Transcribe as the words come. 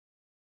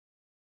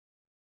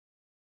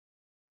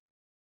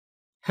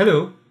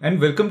Hello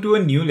and welcome to a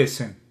new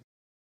lesson.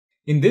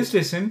 In this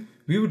lesson,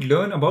 we would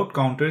learn about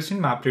counters in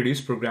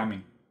MapReduce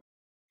programming.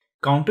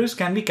 Counters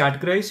can be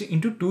categorized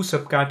into two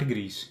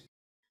subcategories.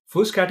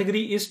 First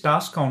category is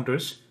task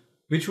counters,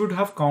 which would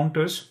have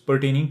counters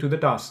pertaining to the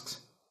tasks.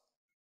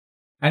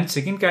 And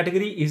second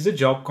category is the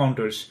job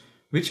counters,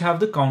 which have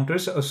the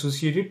counters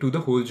associated to the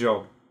whole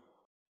job.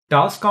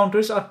 Task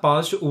counters are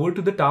passed over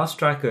to the task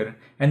tracker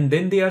and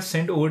then they are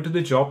sent over to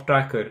the job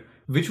tracker,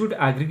 which would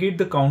aggregate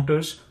the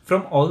counters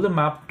from all the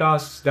map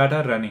tasks that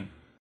are running.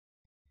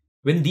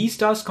 When these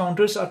task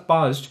counters are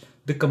passed,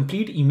 the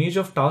complete image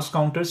of task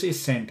counters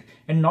is sent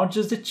and not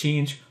just the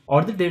change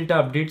or the delta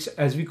updates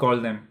as we call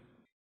them.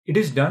 It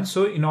is done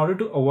so in order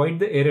to avoid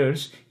the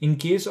errors in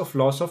case of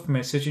loss of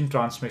message in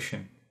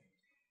transmission.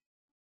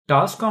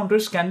 Task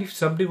counters can be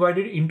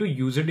subdivided into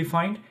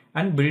user-defined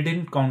and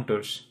built-in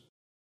counters.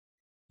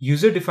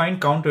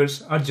 User-defined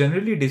counters are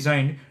generally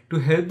designed to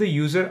help the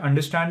user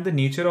understand the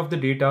nature of the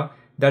data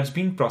that's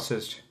being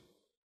processed.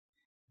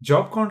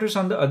 Job counters,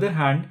 on the other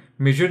hand,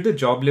 measure the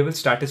job level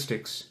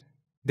statistics.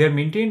 They are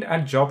maintained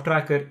at Job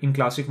Tracker in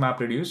classic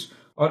MapReduce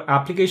or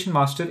Application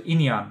Master in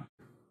Yarn.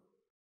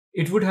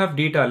 It would have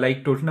data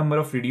like total number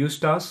of reduce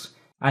tasks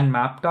and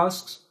map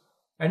tasks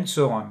and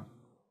so on.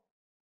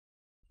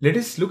 Let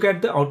us look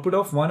at the output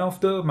of one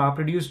of the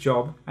MapReduce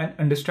job and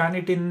understand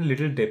it in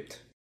little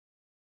depth.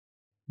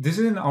 This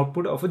is an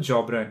output of a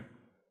job run.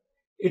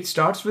 It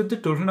starts with the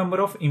total number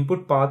of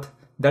input path,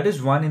 that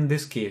is 1 in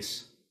this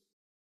case.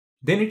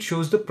 Then it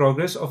shows the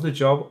progress of the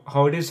job,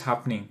 how it is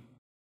happening.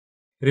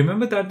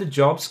 Remember that the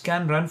jobs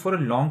can run for a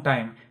long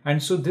time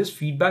and so this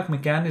feedback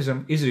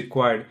mechanism is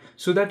required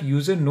so that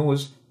user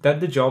knows that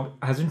the job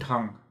hasn't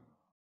hung.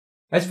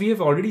 As we have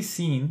already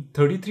seen,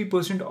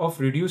 33% of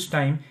reduce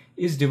time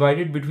is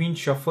divided between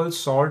shuffle,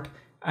 sort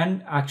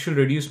and actual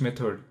reduce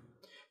method.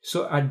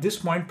 So at this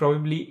point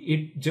probably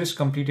it just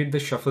completed the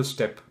shuffle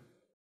step.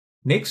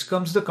 Next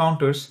comes the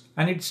counters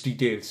and its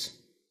details.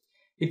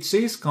 It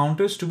says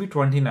counters to be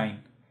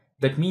 29.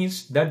 That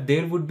means that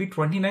there would be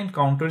 29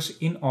 counters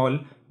in all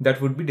that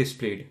would be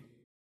displayed.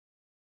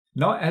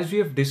 Now as we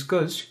have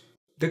discussed,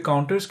 the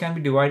counters can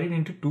be divided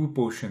into two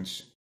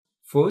portions.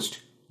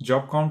 First,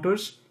 job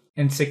counters,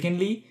 and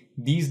secondly,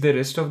 the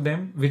rest of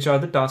them, which are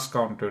the task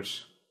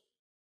counters.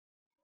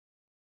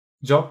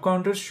 Job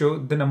counters show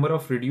the number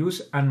of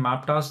reduce and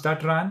map tasks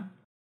that ran,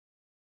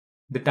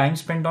 the time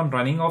spent on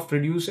running of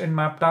reduce and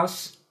map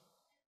tasks.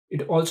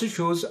 It also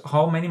shows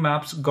how many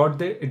maps got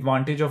the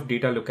advantage of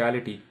data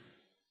locality.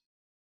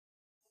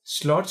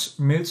 Slots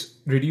mills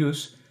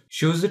reduce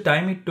shows the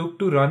time it took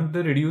to run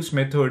the reduce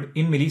method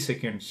in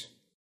milliseconds.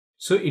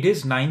 So it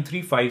is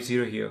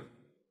 9350 here.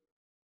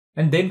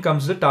 And then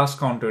comes the task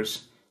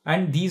counters.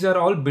 And these are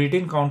all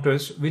built-in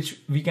counters which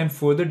we can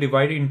further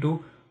divide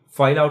into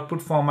file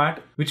output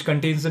format, which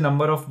contains the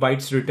number of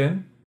bytes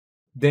written,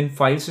 then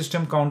file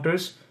system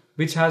counters,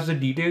 which has the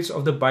details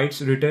of the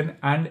bytes written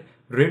and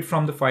read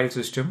from the file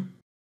system.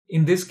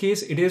 In this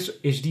case, it is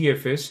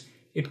HDFS.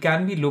 It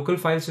can be local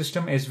file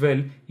system as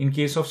well in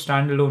case of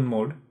standalone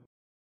mode.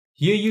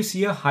 Here you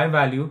see a high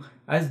value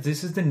as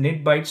this is the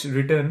net bytes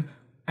written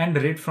and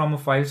read from a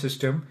file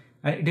system,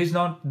 and it is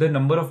not the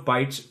number of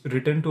bytes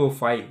written to a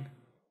file.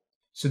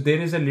 So there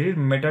is a little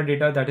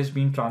metadata that is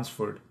being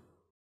transferred.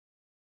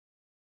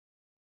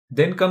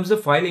 Then comes the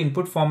file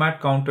input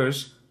format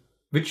counters,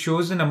 which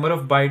shows the number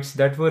of bytes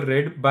that were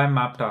read by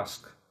map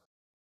task.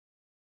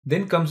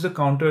 Then comes the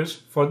counters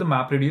for the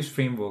MapReduce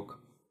framework.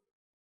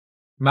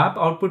 Map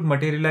output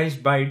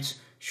materialized bytes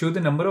show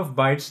the number of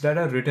bytes that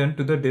are written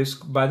to the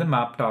disk by the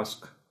map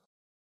task.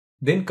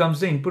 Then comes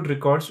the input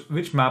records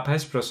which map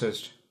has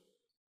processed.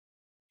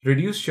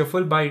 Reduce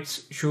shuffle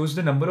bytes shows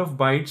the number of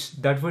bytes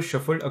that were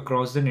shuffled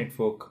across the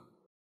network.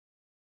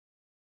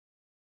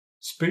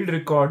 Spilled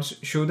records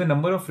show the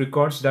number of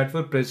records that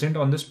were present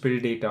on the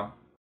spilled data.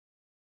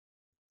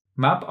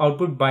 Map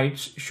output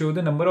bytes show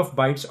the number of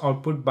bytes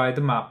output by the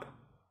map.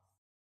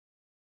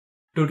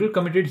 Total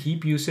committed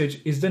heap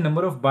usage is the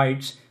number of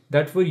bytes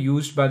that were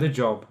used by the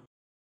job.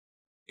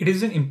 It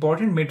is an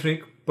important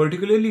metric,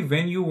 particularly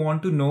when you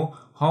want to know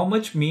how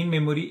much main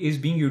memory is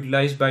being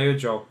utilized by your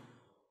job.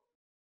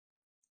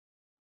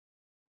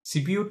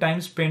 CPU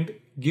time spent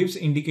gives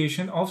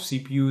indication of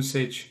CPU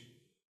usage.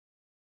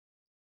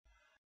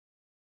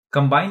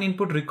 Combine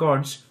input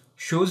records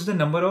shows the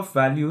number of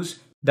values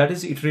that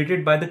is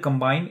iterated by the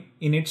combine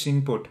in its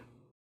input.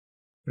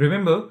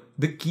 Remember,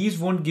 the keys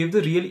won't give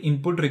the real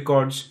input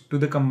records to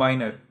the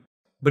combiner,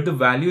 but the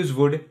values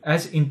would,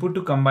 as input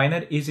to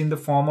combiner is in the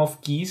form of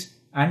keys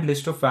and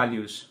list of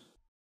values.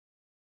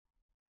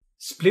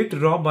 Split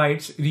raw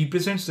bytes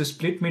represents the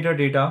split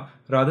metadata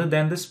rather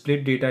than the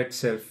split data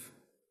itself.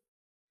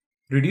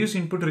 Reduce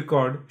input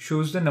record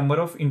shows the number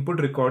of input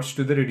records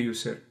to the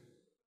reducer.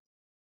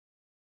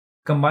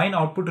 Combine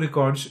output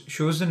records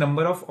shows the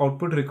number of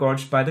output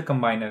records by the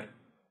combiner.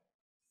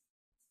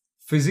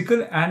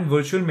 Physical and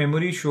virtual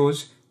memory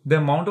shows the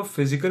amount of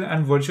physical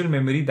and virtual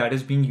memory that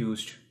is being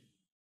used.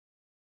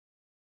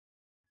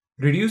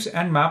 Reduce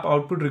and map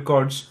output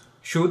records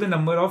show the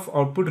number of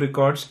output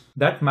records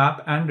that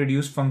map and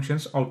reduce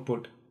functions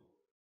output.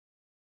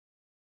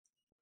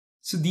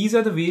 So these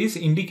are the various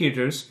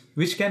indicators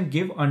which can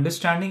give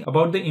understanding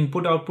about the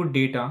input-output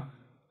data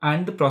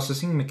and the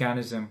processing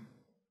mechanism.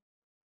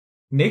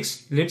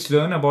 Next, let's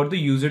learn about the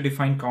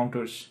user-defined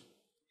counters.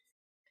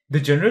 The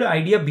general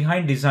idea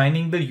behind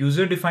designing the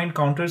user-defined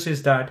counters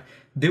is that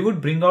they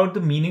would bring out the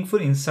meaningful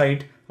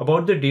insight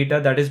about the data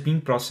that is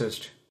being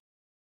processed.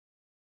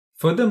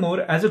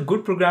 Furthermore, as a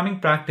good programming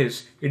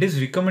practice, it is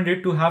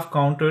recommended to have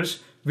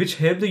counters which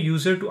help the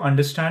user to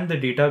understand the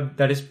data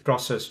that is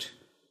processed.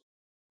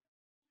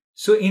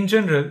 So in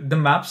general, the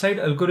map side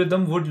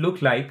algorithm would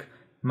look like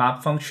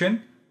map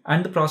function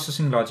and the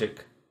processing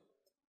logic.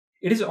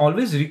 It is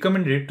always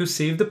recommended to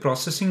save the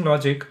processing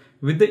logic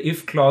with the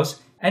if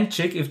clause and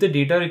check if the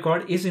data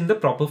record is in the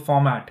proper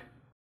format.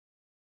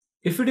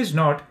 If it is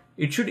not,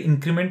 it should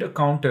increment a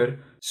counter,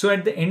 so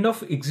at the end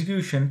of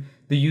execution,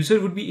 the user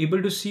would be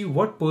able to see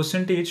what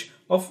percentage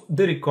of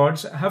the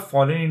records have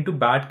fallen into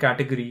bad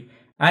category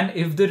and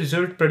if the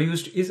result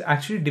produced is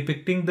actually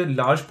depicting the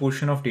large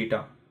portion of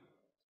data.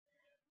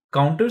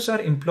 Counters are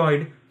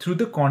employed through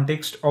the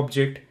context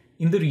object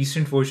in the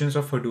recent versions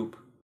of Hadoop.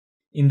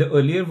 In the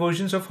earlier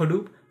versions of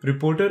Hadoop,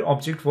 reporter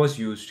object was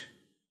used,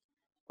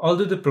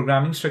 although the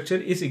programming structure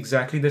is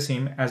exactly the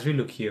same as we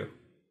look here.